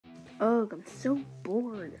Ugh, I'm so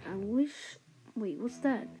bored. I wish... Wait, what's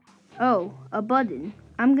that? Oh, a button.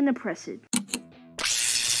 I'm gonna press it.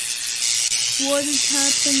 What is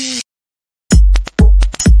happening?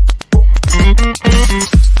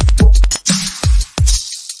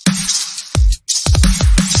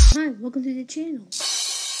 Hi, welcome to the channel.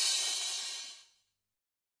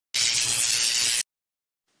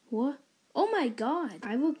 What? Oh my god,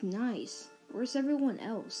 I look nice. Where's everyone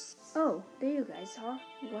else? Oh, there you guys are.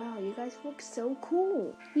 Wow, you guys look so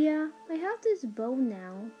cool. Yeah, I have this bow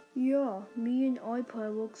now. Yeah, me and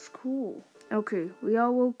iPod looks cool. Okay, we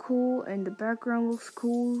all look cool and the background looks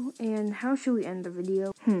cool. And how should we end the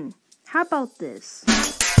video? How about this?